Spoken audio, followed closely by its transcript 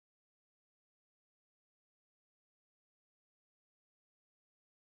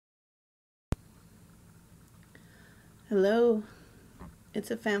Hello,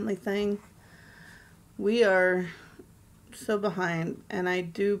 it's a family thing. We are so behind, and I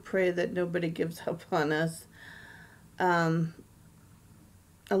do pray that nobody gives up on us. Um,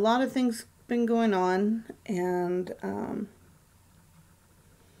 a lot of things been going on, and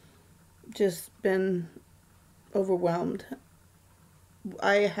just been overwhelmed.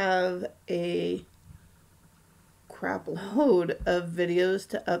 I have a crap load of videos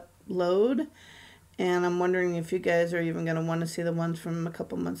to upload, and I'm wondering if you guys are even going to want to see the ones from a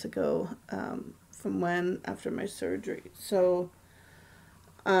couple months ago, from when after my surgery. So,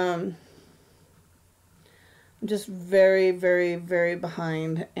 um, I'm just very, very, very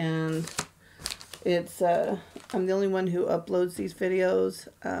behind, and it's I'm the only one who uploads these videos.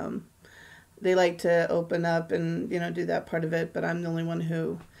 They like to open up and do that part of it, but I'm the only one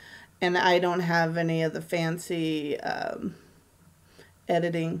who, and I don't have any of the fancy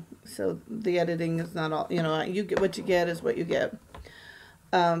editing, so the editing is not all. You get what you get is what you get.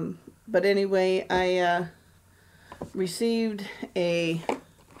 But anyway, I received a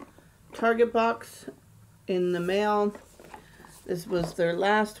Target box in the mail. This was their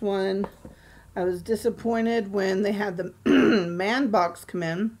last one. I was disappointed when they had the man box come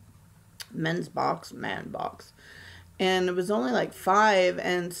in. Man box. And it was only like 5,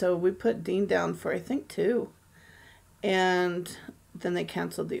 and so we put Dean down for I think 2. And then they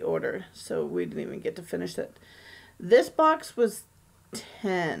canceled the order, so we didn't even get to finish it. This box was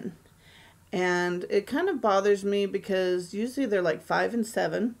 10. And it kind of bothers me because usually they're like 5 and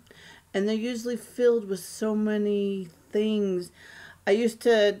 7. And they're usually filled with so many things. I used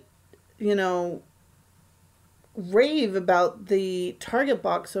to, rave about the Target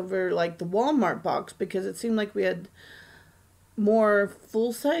box over like the Walmart box because it seemed like we had more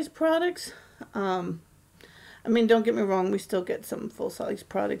full-size products. I mean, don't get me wrong, we still get some full-size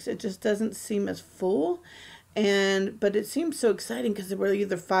products. It just doesn't seem as full. But it seemed so exciting because they were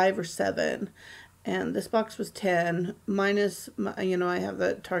either 5 or 7. And this box was 10 minus, I have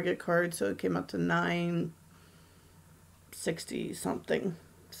the Target card, so it came up to $9.60 something.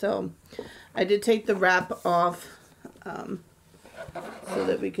 So I did take the wrap off so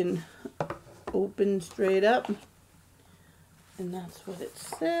that we can open straight up. And that's what it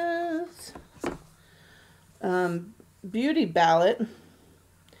says. Beauty ballot.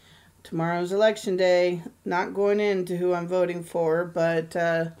 Tomorrow's election day. Not going into who I'm voting for, but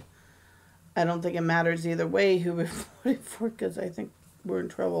I don't think it matters either way who we're voting for because I think we're in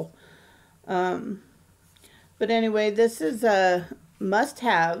trouble. But anyway, this is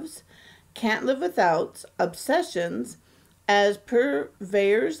must-haves, can't live withouts, obsessions. As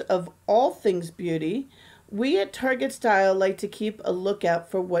purveyors of all things beauty, we at Target Style like to keep a lookout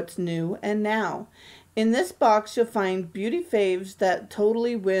for what's new and now. In this box, you'll find beauty faves that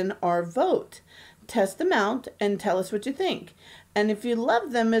totally win our vote. Test them out and tell us what you think. And if you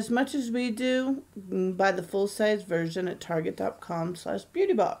love them as much as we do, buy the full-size version at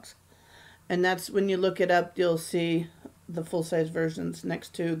target.com/beautybox. And that's when you look it up, you'll see the full-size versions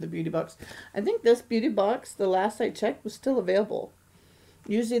next to the beauty box. I think this beauty box, the last I checked, was still available.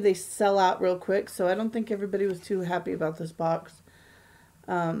 Usually they sell out real quick, so I don't think everybody was too happy about this box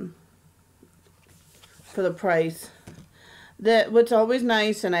for the price. What's always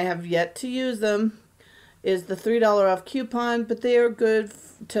nice, and I have yet to use them, is the $3 off coupon, but they are good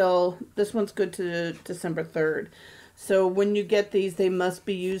till, this one's good to December 3rd. So when you get these, they must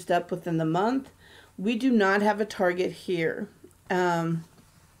be used up within the month. We do not have a Target here,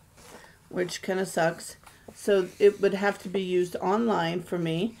 which kind of sucks. So it would have to be used online for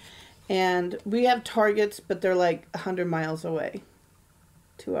me. And we have Targets, but they're like 100 miles away,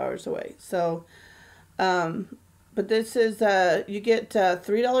 2 hours away. So, but this is, you get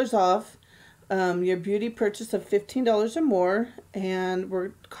 $3 off your beauty purchase of $15 or more, and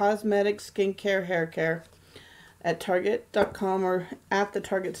we're cosmetics, skincare, hair care at target.com or at the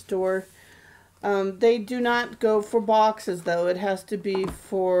Target store. They do not go for boxes, though. It has to be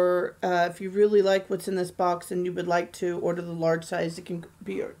for, if you really like what's in this box and you would like to order the large size, it can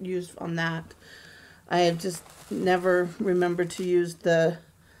be used on that. I have just never remembered to use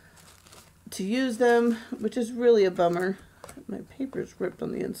them, which is really a bummer. My paper's ripped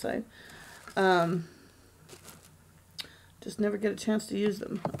on the inside. Just never get a chance to use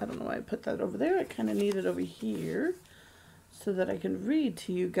them. I don't know why I put that over there. I kind of need it over here so that I can read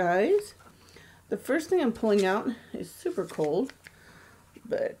to you guys. The first thing I'm pulling out is super cold,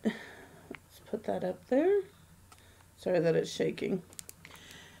 but let's put that up there. Sorry that it's shaking.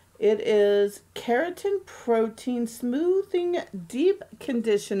 It is Keratin Protein Smoothing Deep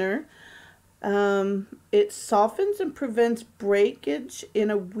Conditioner. It softens and prevents breakage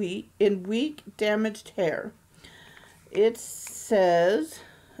in weak, damaged hair. it says,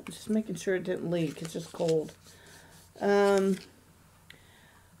 I'm just making sure it didn't leak. It's just cold.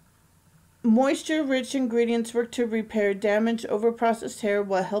 Moisture-rich ingredients work to repair damaged, overprocessed hair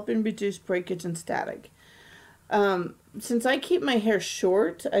while helping reduce breakage and static. Since I keep my hair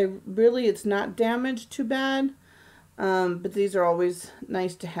short, it's not damaged too bad. But these are always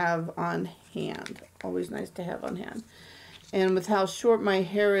nice to have on hand. Always nice to have on hand. And with how short my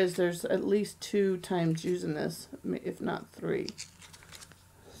hair is, there's at least 2 times using this, if not 3.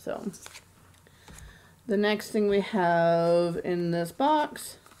 So, the next thing we have in this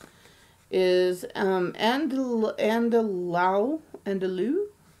box is Andalou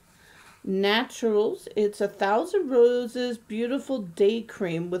Naturals. It's 1,000 Roses Beautiful Day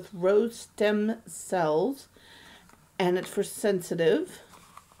Cream with rose stem cells, and it's for sensitive.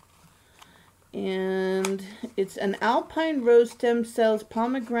 And it's an alpine rose stem cells,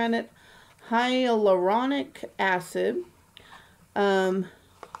 pomegranate hyaluronic acid. Let's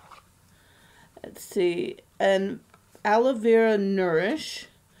see, and aloe vera nourish,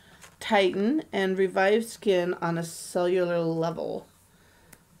 tighten, and revive skin on a cellular level.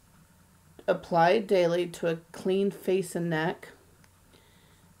 Apply daily to a clean face and neck.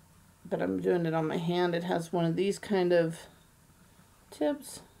 But I'm doing it on my hand. It has one of these kind of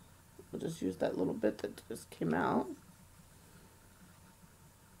tips. We'll just use that little bit that just came out.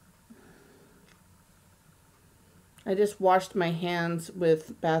 I just washed my hands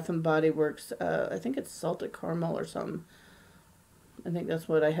with Bath and Body Works. I think it's salted caramel or something. I think that's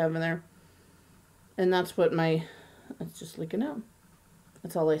what I have in there. And that's what it's just leaking out.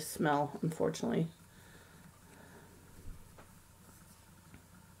 That's all I smell, unfortunately.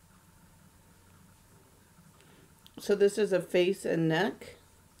 So this is a face and neck.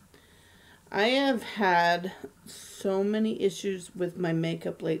 I have had so many issues with my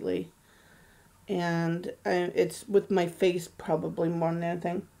makeup lately. And it's with my face probably more than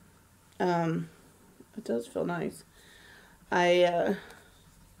anything. It does feel nice.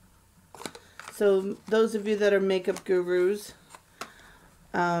 So those of you that are makeup gurus,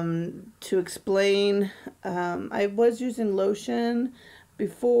 to explain, I was using lotion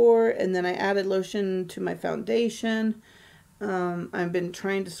before, and then I added lotion to my foundation. I've been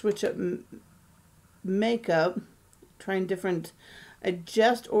trying to switch up makeup, trying different. I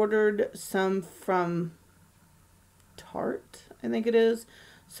just ordered some from Tarte, I think it is.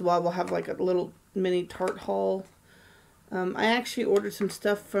 So I will have like a little mini Tarte haul. I actually ordered some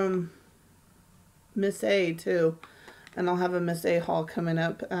stuff from Miss A too. And I'll have a Miss A haul coming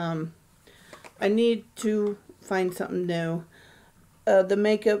up. I need to find something new. The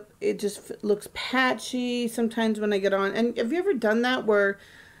makeup, it just looks patchy sometimes when I get on. And have you ever done that where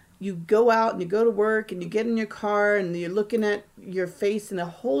you go out and you go to work and you get in your car and you're looking at your face in a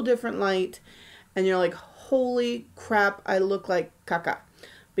whole different light and you're like, holy crap, I look like caca.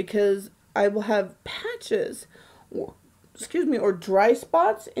 Because I will have patches, or dry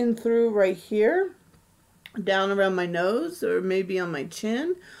spots in through right here, down around my nose, or maybe on my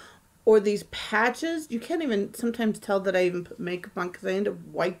chin, or these patches. You can't even sometimes tell that I even put makeup on because I end up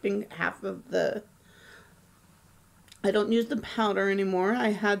wiping half of the... I don't use the powder anymore. I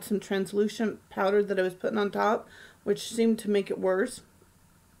had some translucent powder that I was putting on top, which seemed to make it worse.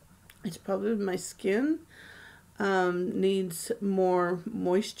 It's probably my skin needs more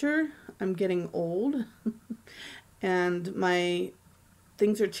moisture. I'm getting old and my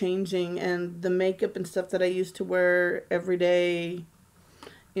things are changing, and the makeup and stuff that I used to wear every day,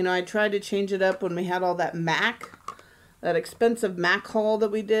 you know, I tried to change it up when we had all that MAC, that expensive MAC haul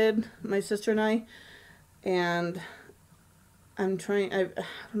that we did, my sister and I, and I'm trying, I don't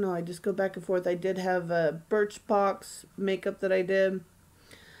know, I just go back and forth. I did have a Birchbox makeup that I did.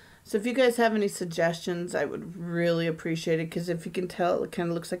 So if you guys have any suggestions, I would really appreciate it, because if you can tell, it kind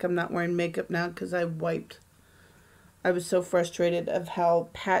of looks like I'm not wearing makeup now because I wiped. I was so frustrated of how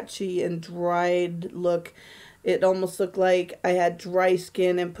patchy and dried look. It almost looked like I had dry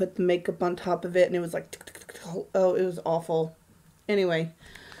skin and put the makeup on top of it, and it was like, oh, it was awful. Anyway,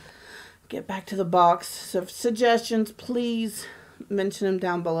 get back to the box. So suggestions, please mention them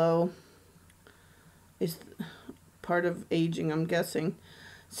down below. It's part of aging, I'm guessing.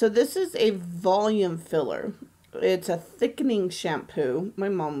 So this is a volume filler. It's a thickening shampoo. My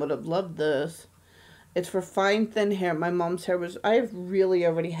mom would have loved this. It's for fine, thin hair. My mom's hair was... I really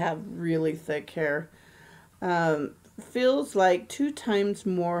already have really thick hair. Feels like 2 times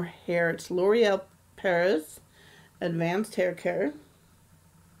more hair. It's L'Oreal Paris Advanced Hair Care.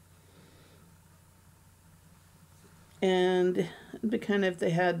 And it'd be kind of if they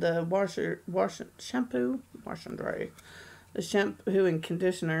had the shampoo, wash and dry. The shampoo and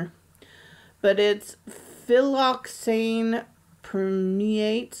conditioner. But it's Phylloxane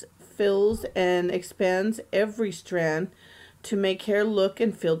permeates, fills, and expands every strand to make hair look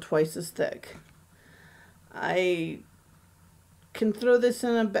and feel twice as thick. I can throw this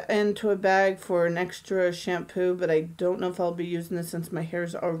into a bag for an extra shampoo, but I don't know if I'll be using this since my hair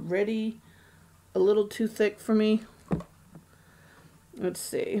is already a little too thick for me. Let's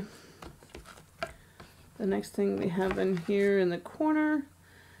see. The next thing we have in here in the corner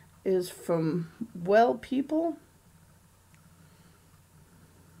is from Well People.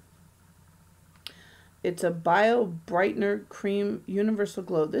 It's a Bio Brightener Cream Universal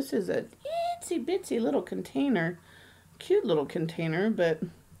Glow. This is a itsy bitsy little container. Cute little container, but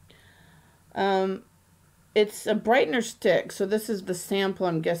it's a brightener stick. So this is the sample.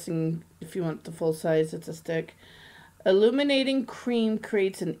 I'm guessing if you want the full size, it's a stick. Illuminating cream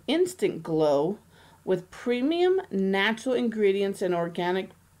creates an instant glow with premium natural ingredients and organic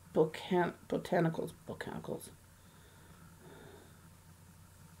botanicals.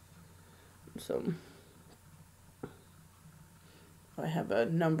 So I have a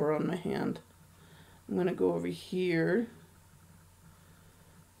number on my hand. I'm going to go over here.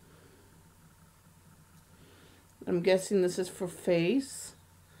 I'm guessing this is for face,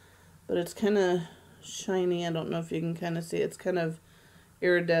 but it's kind of shiny. I don't know if you can kind of see it. It's kind of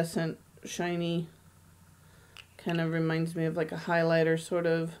iridescent, shiny. Kind of reminds me of like a highlighter sort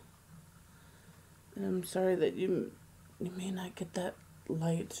of. And I'm sorry that you may not get that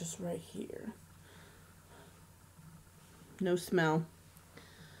light just right here. No smell.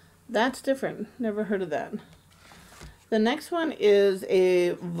 That's different. Never heard of that. The next one is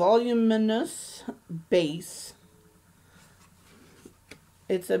a voluminous base.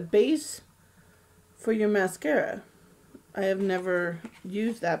 It's a base for your mascara. I have never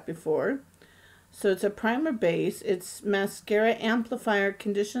used that before. So it's a primer base. It's mascara amplifier,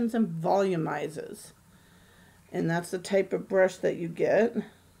 conditions and volumizes. And that's the type of brush that you get.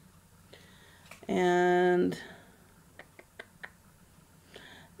 And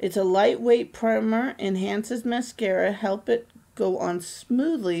it's a lightweight primer, enhances mascara, help it go on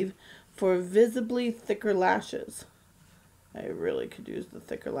smoothly for visibly thicker lashes. I really could use the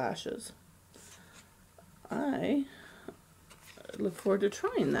thicker lashes. I look forward to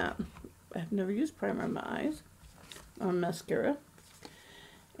trying that. I've never used primer on my eyes or mascara.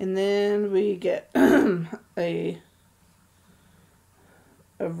 And then we get a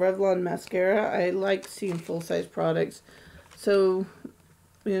Revlon mascara. I like seeing full-size products. So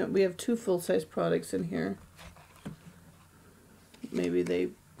we have 2 full-size products in here. Maybe they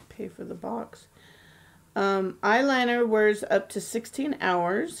pay for the box. Eyeliner wears up to 16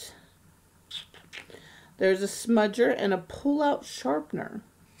 hours. There's a smudger and a pull-out sharpener.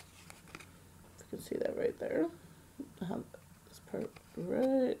 You can see that right there. This part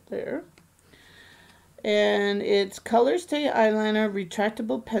right there. And it's Color Stay Eyeliner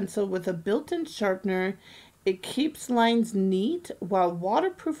Retractable Pencil with a built-in sharpener. It keeps lines neat while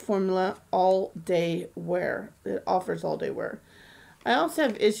waterproof formula all-day wear. It offers all-day wear. I also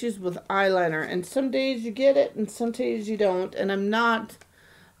have issues with eyeliner, and some days you get it and some days you don't. And I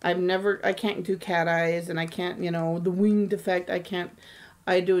can't do cat eyes, and I can't, the winged effect,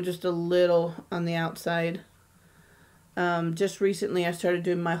 I do just a little on the outside. Just recently I started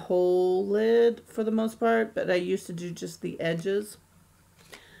doing my whole lid for the most part, but I used to do just the edges.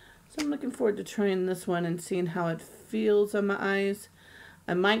 So I'm looking forward to trying this one and seeing how it feels on my eyes.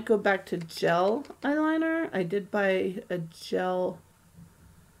 I might go back to gel eyeliner. I did buy a gel,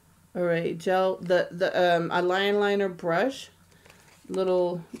 the eyeliner brush,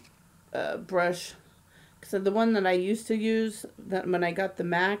 little brush. So the one that I used to use, that when I got the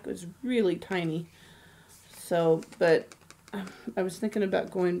MAC, was really tiny. So, but I was thinking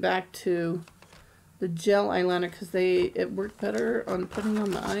about going back to the gel eyeliner because it worked better on putting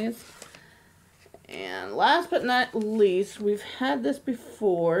on the eyes. And last but not least, we've had this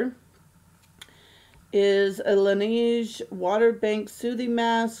before, is a Laneige Water Bank Soothing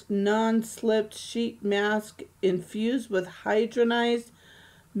Mask, non-slipped sheet mask infused with hydrogenized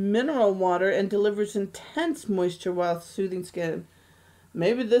mineral water and delivers intense moisture while soothing skin.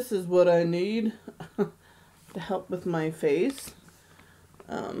 Maybe this is what I need to help with my face.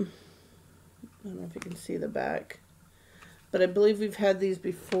 I don't know if you can see the back, but I believe we've had these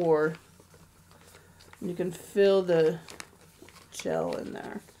before. You can fill the gel in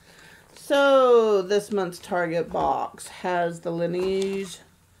there. So this month's Target box has the Laneige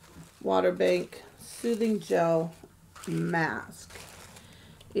Water Bank Soothing Gel Mask.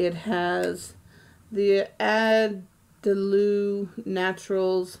 It has the Adelu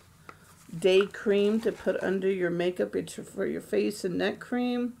Naturals Day Cream to put under your makeup. It's for your face and neck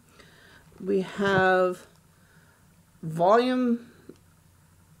cream. We have volume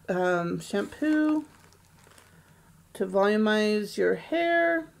shampoo to volumize your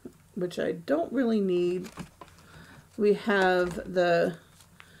hair, which I don't really need. We have the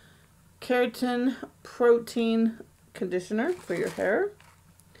Keratin Protein Conditioner for your hair,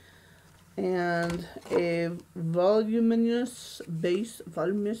 and a voluminous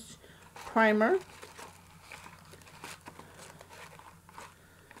primer.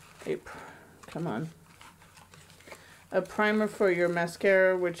 A primer for your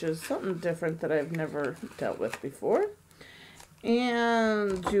mascara, which is something different that I've never dealt with before.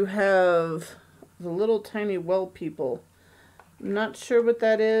 And you have the little tiny well people. Not sure what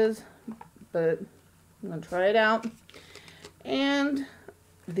that is, but I'm going to try it out. And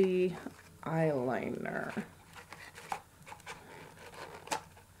the eyeliner.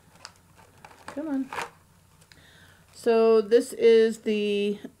 Come on. So this is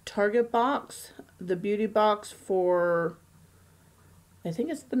the Target box, the beauty box for, I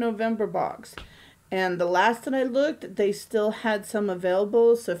think it's the November box. And the last that I looked, they still had some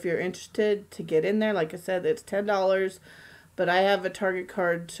available. So if you're interested to get in there, like I said, it's $10. But I have a Target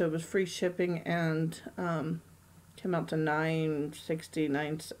card, so it was free shipping, and came out to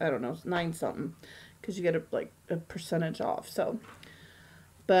 $9.69, I don't know, 9 something, because you get a percentage off. So,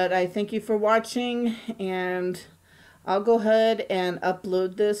 but I thank you for watching, and I'll go ahead and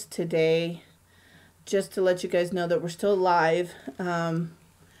upload this today, just to let you guys know that we're still live, and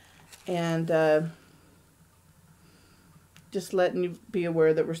just letting you be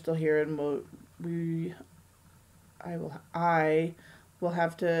aware that we're still here, and I will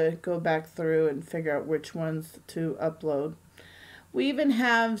have to go back through and figure out which ones to upload. We even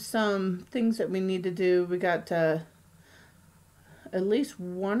have some things that we need to do. We got at least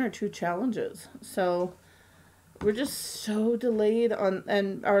 1 or 2 challenges. So we're just so delayed on,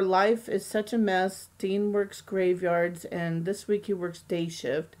 and our life is such a mess. Dean works graveyards, and this week he works day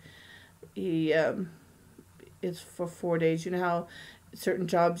shift. He it's for 4 days. You know how certain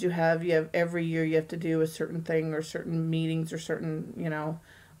jobs you have every year you have to do a certain thing, or certain meetings, or certain, you know,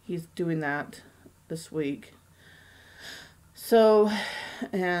 he's doing that this week. So,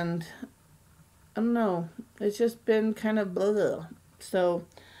 and I don't know, it's just been kind of blah. So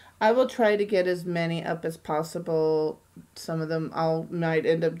I will try to get as many up as possible. Some of them might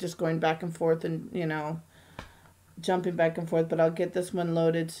end up just going back and forth, and, you know, jumping back and forth, but I'll get this one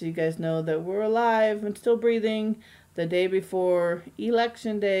loaded so you guys know that we're alive and still breathing the day before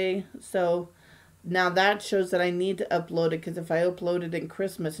Election Day. So now that shows that I need to upload it, because if I upload it in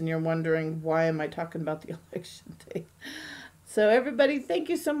Christmas and you're wondering why am I talking about the Election Day. So everybody, thank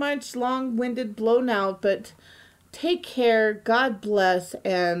you so much. Long-winded, blown out, but take care, God bless,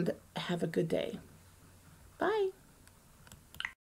 and have a good day. Bye.